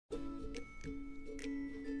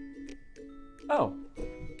Oh,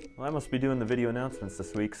 well, I must be doing the video announcements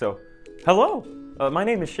this week, so hello! My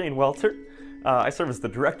name is Shane Welter. I serve as the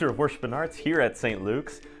Director of Worship and Arts here at St.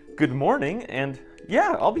 Luke's. Good morning, and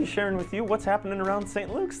yeah, I'll be sharing with you what's happening around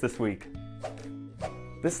St. Luke's this week.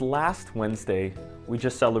 This last Wednesday, we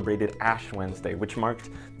just celebrated Ash Wednesday, which marked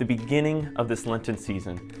the beginning of this Lenten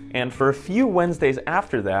season. And for a few Wednesdays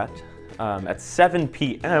after that, at 7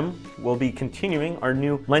 p.m., we'll be continuing our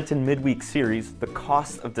new Lenten midweek series, The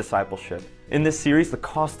Cost of Discipleship. In this series, The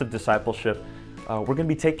Cost of Discipleship, we're going to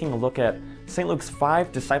be taking a look at St. Luke's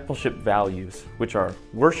 5 discipleship values, which are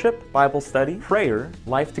worship, Bible study, prayer,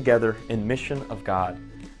 life together, and mission of God.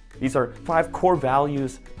 These are 5 core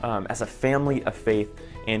values as a family of faith,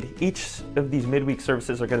 and each of these midweek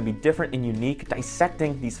services are going to be different and unique,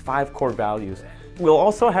 dissecting these 5 core values. We'll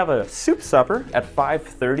also have a soup supper at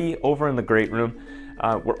 5:30 over in the Great Room.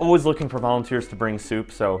 We're always looking for volunteers to bring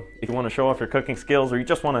soup, so if you want to show off your cooking skills or you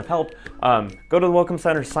just want to help, go to the Welcome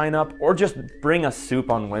Center, sign up, or just bring us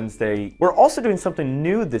soup on Wednesday. We're also doing something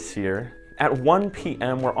new this year. At 1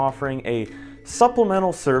 p.m., we're offering a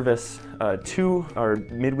supplemental service to our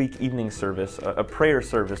midweek evening service, a prayer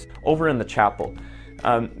service over in the chapel.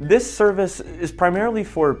 This service is primarily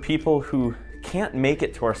for people who can't make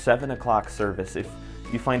it to our 7 o'clock service. If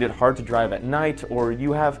you find it hard to drive at night or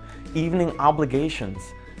you have evening obligations,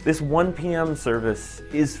 this 1 p.m. service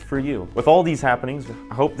is for you. With all these happenings,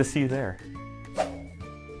 I hope to see you there.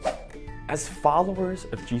 As followers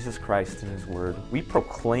of Jesus Christ and His Word, we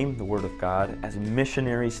proclaim the Word of God as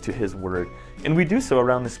missionaries to His Word, and we do so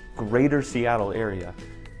around this greater Seattle area.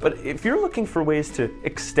 But if you're looking for ways to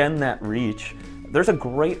extend that reach, there's a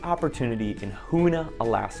great opportunity in Hoonah,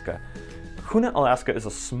 Alaska. Hoonah, Alaska is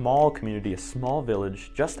a small community, a small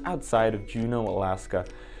village just outside of Juneau, Alaska.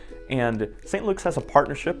 And St. Luke's has a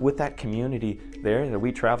partnership with that community there that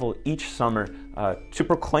we travel each summer to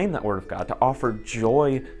proclaim that Word of God, to offer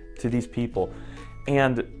joy to these people.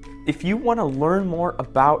 And if you want to learn more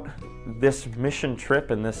about this mission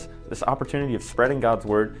trip and this opportunity of spreading God's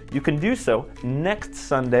Word, you can do so next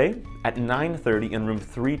Sunday at 9:30 in room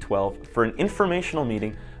 312 for an informational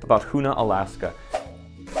meeting about Hoonah, Alaska.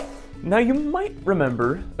 Now, you might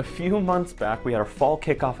remember a few months back we had our fall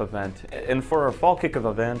kickoff event, and for our fall kickoff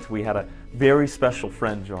event we had a very special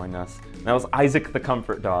friend join us. That was Isaac the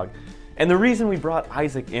Comfort Dog. And the reason we brought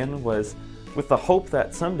Isaac in was with the hope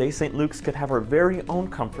that someday St. Luke's could have our very own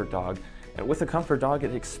comfort dog. And with a comfort dog,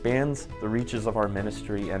 it expands the reaches of our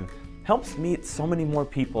ministry and helps meet so many more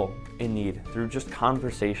people in need through just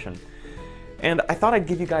conversation. And I thought I'd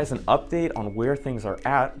give you guys an update on where things are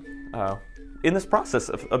at in this process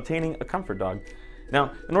of obtaining a comfort dog.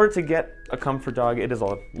 Now, in order to get a comfort dog, it is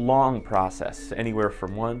a long process, anywhere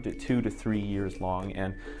from 1 to 2 to 3 years long.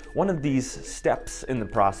 And one of these steps in the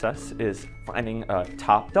process is finding a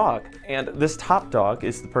top dog. And this top dog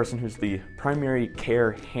is the person who's the primary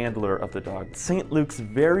care handler of the dog. St. Luke's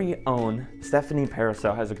very own Stephanie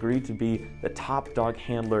Paraso has agreed to be the top dog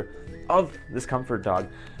handler of this comfort dog.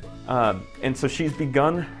 And so she's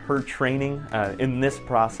begun her training in this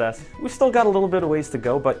process. We've still got a little bit of ways to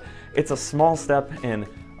go, but it's a small step in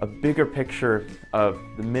a bigger picture of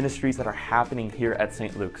the ministries that are happening here at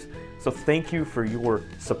St. Luke's. So thank you for your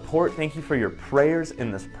support. Thank you for your prayers in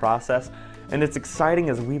this process. And it's exciting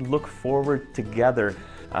as we look forward together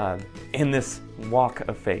in this walk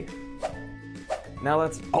of faith. Now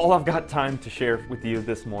that's all I've got time to share with you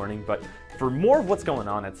this morning, but for more of what's going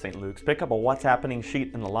on at St. Luke's, pick up a What's Happening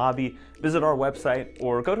sheet in the lobby, visit our website,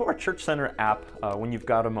 or go to our Church Center app when you've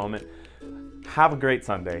got a moment. Have a great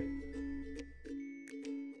Sunday.